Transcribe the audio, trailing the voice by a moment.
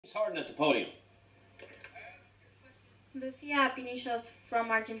James Harden at the podium. Lucia Pinillos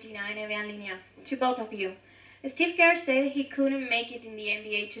from Argentina, NB en línea. To both of you. Steve Kerr said he couldn't make it in the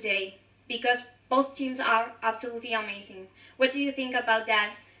NBA today because both teams are absolutely amazing. What do you think about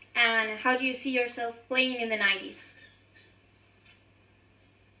that? And how do you see yourself playing in the 90s?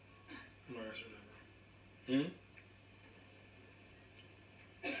 In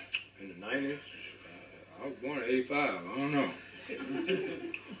the 90s? I was born in 85. I don't know.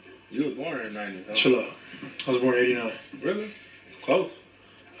 You were born in the 90s. Huh? Chill out. I was born in 89. Really? Close.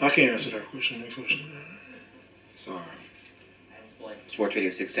 I can't answer that question. Next question. Sorry. Sports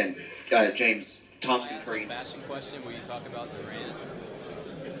Radio 610. James Thompson. If I ask a fashion question, will you talk about Durant?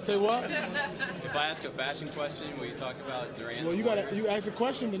 Say what? If I ask a fashion question, will you talk about Durant? Well, you ask a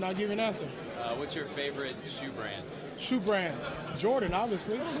question, then I'll give you an answer. What's your favorite shoe brand? Shoe brand? Jordan,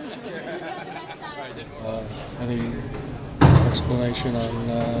 obviously. Any explanation on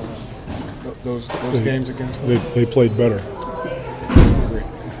those games against them? They played better.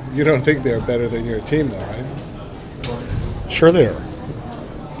 You don't think they're better than your team, though, right? Sure they are.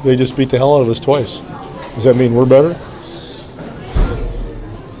 They just beat the hell out of us twice. Does that mean we're better?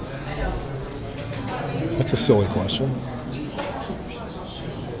 That's a silly question.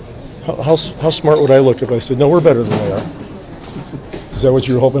 How smart would I look if I said, no, we're better than they are? Is that what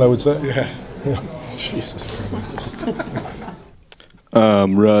you were hoping I would say? Yeah. Jesus Christ.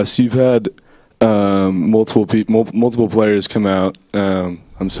 Russ, you've had multiple players come out.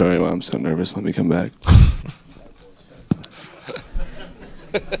 I'm sorry, I'm so nervous. Let me come back.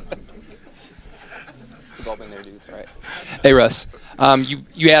 We've all been there, dudes, right? Hey, Russ.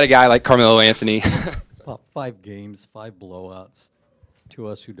 You had a guy like Carmelo Anthony. About 5 games, 5 blowouts. To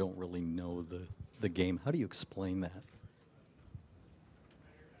us who don't really know the game, how do you explain that?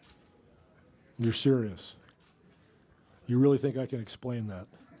 You're serious. You really think I can explain that?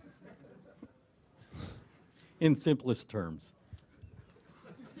 In simplest terms.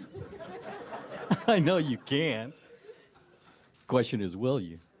 I know you can. Question is, will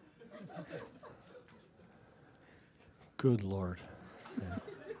you? Good Lord. Yeah.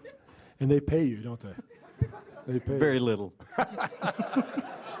 And they pay you, don't they? They pay Very little.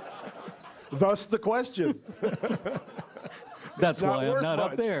 Thus the question. That's why I'm not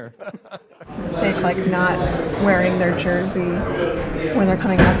up there. Mistake like not wearing their jersey when they're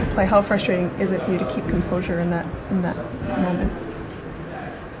coming out to play. How frustrating is it for you to keep composure in that moment?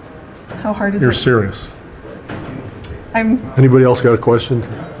 How hard is it? You're serious. Anybody else got a question?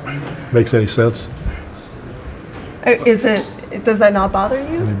 Makes any sense? Does that not bother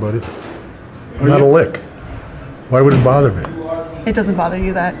you? Anybody? Not a lick. Why would it bother me? It doesn't bother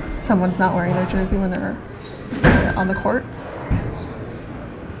you that someone's not wearing their jersey when they're on the court?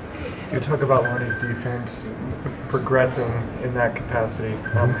 You talk about learning defense, progressing in that capacity.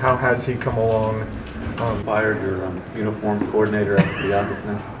 How has he come along? Fired your uniform coordinator after the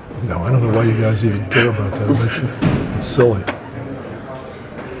opportunity? No, I don't know why you guys even care about that. It's silly.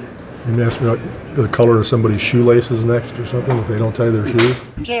 You may ask me about the color of somebody's shoelaces next or something if they don't tie their shoes.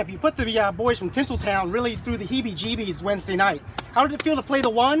 Champ, you put the boys from Tinseltown really through the heebie-jeebies Wednesday night. How did it feel to play the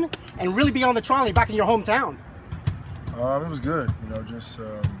one and really be on the trolley back in your hometown? It was good. Just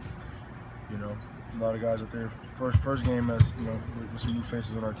a lot of guys out there. First game as with some new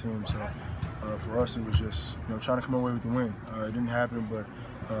faces on our team. So for us, it was just trying to come away with the win. It didn't happen, but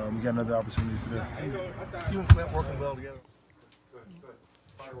we got another opportunity today. You and Clint working well together.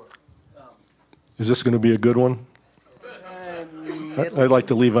 Is this going to be a good one? I'd like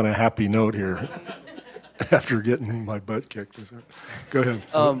to leave on a happy note here after getting my butt kicked. Go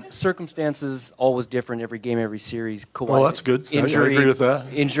ahead. Circumstances always different every game, every series. Kawhi's well, that's good. Injury, I agree with that.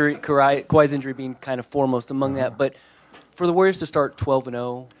 Kawhi's injury being kind of foremost among that. But for the Warriors to start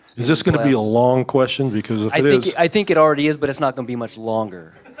 12-0. Is this going to be a long question? Because if it is, I think it already is, but it's not going to be much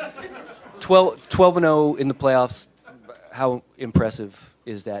longer. 12-0 in the playoffs. How impressive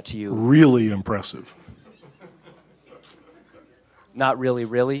is that to you? Really impressive. Not really,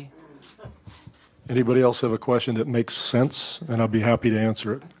 really? Anybody else have a question that makes sense? And I'll be happy to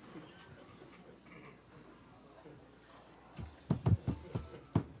answer it.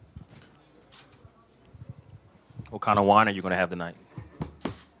 What kind of wine are you going to have tonight?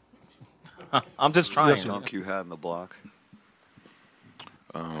 I'm just trying. What dunk you had in the block?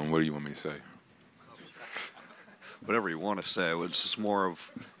 What do you want me to say? Whatever you want to say. It's just more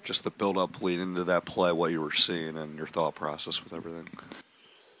of just the build-up leading into that play, what you were seeing, and your thought process with everything.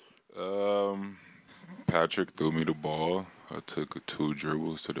 Patrick threw me the ball. I took 2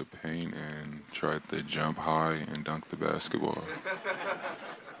 dribbles to the paint and tried to jump high and dunk the basketball.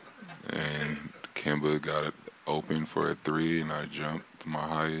 And Kemba got it open for a three, and I jumped my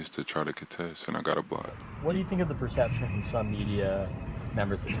highest to try to contest, and I got a block. What do you think of the perception from some media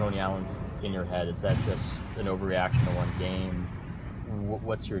members that Tony Allen's in your head? Is that just an overreaction to one game?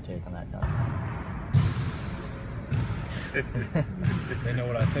 What's your take on that guy? They know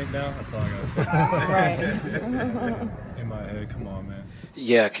what I think now? That's all I gotta say. Right. In my head, come on, man.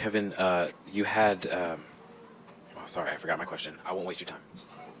 Yeah, Kevin, you had... oh, sorry, I forgot my question. I won't waste your time.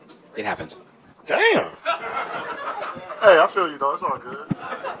 It happens. Damn! Hey, I feel you, though. It's all good.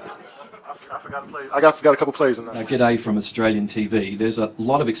 I forgot to play. I forgot a couple plays in that. G'day from Australian TV. There's a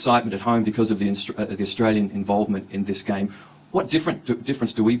lot of excitement at home because of the Australian involvement in this game. What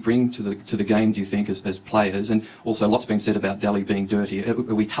difference do we bring to the game, do you think, as players? And also, lots been said about Delhi being dirty. Are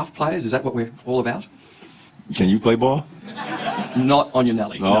we tough players? Is that what we're all about? Can you play ball? Not on your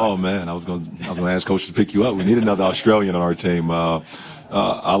Nelly. Oh, no. Man, I was going to ask coach to pick you up. We need another Australian on our team.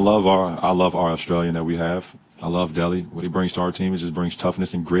 I love our Australian that we have. I love Delhi. What he brings to our team is just brings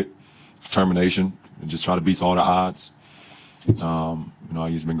toughness and grit, determination, and just try to beat all the odds.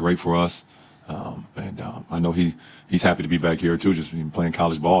 He's been great for us. I know he's happy to be back here too, just playing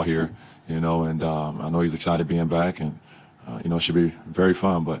college ball here, and I know he's excited being back, and it should be very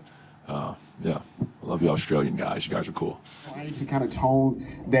fun. But yeah, I love you Australian guys. You guys are cool. Why did you kind of tone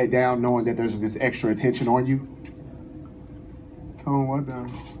that down, knowing that there's this extra attention on you? Tone what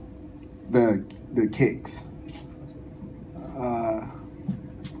down? The kicks.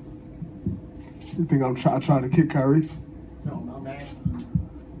 You think I'm trying to kick Kyrie?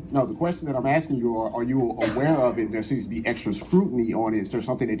 No, the question that I'm asking you are you aware of it? There seems to be extra scrutiny on it. Is there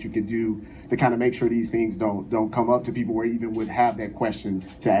something that you could do to kind of make sure these things don't come up to people where even would have that question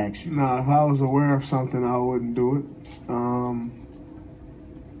to ask you? Nah, if I was aware of something, I wouldn't do it.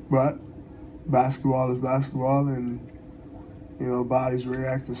 But basketball is basketball, and bodies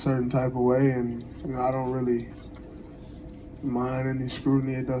react a certain type of way, and I don't really mind any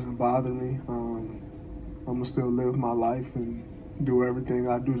scrutiny. It doesn't bother me. I'm gonna still live my life and do everything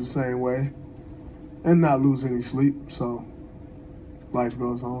I do the same way and not lose any sleep, so life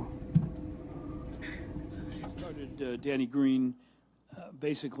goes on. Started Danny Green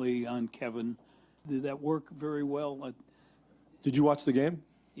basically on Kevin. Did that work very well? Did you watch the game?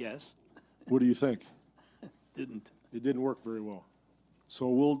 Yes. What do you think? Didn't. It didn't work very well. So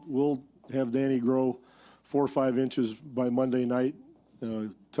we'll have Danny grow 4 or 5 inches by Monday night.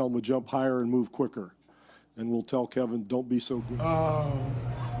 Tell him to jump higher and move quicker. And we'll tell Kevin, don't be so good.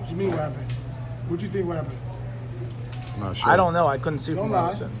 What do you mean what happened? What do you think what happened? Not sure. I don't know. I couldn't see Don't from lie.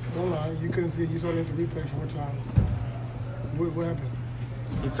 Wilson. Don't lie. You couldn't see it. You saw it in the replay 4 times. What happened?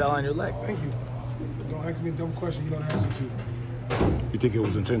 He fell on your leg. Thank you. Don't ask me a dumb question you know the answer to. You think it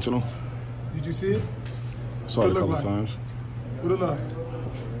was intentional? Did you see it? Saw it a couple like? times. What it look like?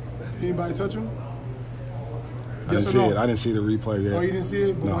 Anybody touch him? I didn't see it. I didn't see the replay yet. Oh, you didn't see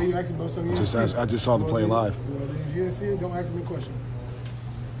it? But No. why you asking about something? I just saw the play live. Well, if you didn't see it, don't ask me a question.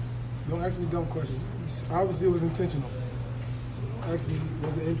 Don't ask me dumb questions. Obviously, it was intentional. So ask me,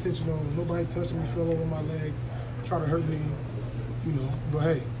 was it intentional? Nobody touched me, fell over my leg, tried to hurt me, But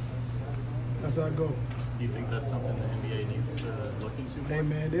hey, that's how it goes. Do you think that's something the NBA needs to look into more? Hey,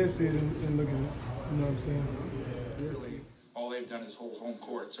 man, they'll see it and look at it. You know what I'm saying? They'll see it. All they've done is hold home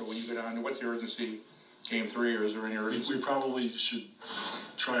court. So when you go down there, what's the urgency? Game 3, or is there any urgency? We probably should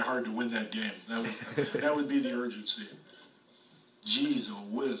try hard to win that game. That would be the urgency. Jeez, oh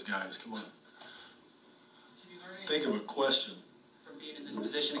whiz, guys, come on. Think of a question. From being in this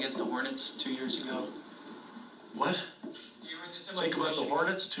position against the Hornets 2 years ago? What? You were in a similar Think about position. the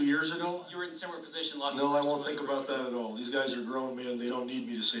Hornets 2 years ago? You were in a similar position, lost No, the I first won't two think in a about that at all. These guys are grown men. They don't need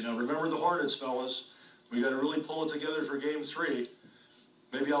me to say. Now, remember the Hornets, fellas. We got to really pull it together for Game 3.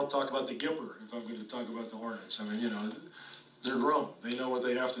 Maybe I'll talk about the Gipper if I'm going to talk about the Hornets. I mean, they're grown. They know what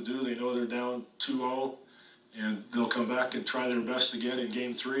they have to do. They know they're down 2-0, and they'll come back and try their best again in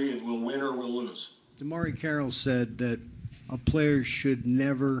Game 3, and we'll win or we'll lose. DeMarre Carroll said that a player should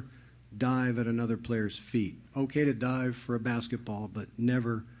never dive at another player's feet. Okay to dive for a basketball, but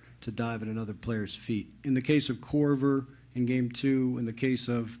never to dive at another player's feet. In the case of Corver in Game 2, in the case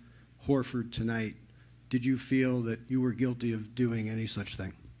of Horford tonight, did you feel that you were guilty of doing any such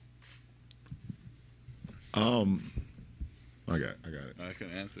thing? I got it. I can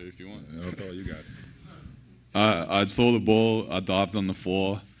answer if you want. Okay, you got it. I saw the ball. I dived on the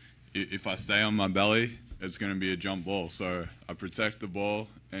floor. If I stay on my belly, it's going to be a jump ball. So I protect the ball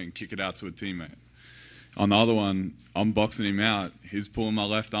and kick it out to a teammate. On the other one, I'm boxing him out. He's pulling my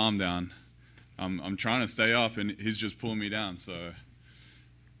left arm down. I'm trying to stay up, and he's just pulling me down. So,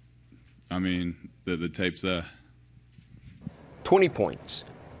 I mean, the tape's there. 20 points,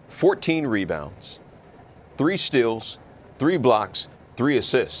 14 rebounds, 3 steals, 3 blocks, 3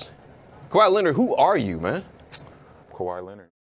 assists. Kawhi Leonard, who are you, man? Kawhi Leonard.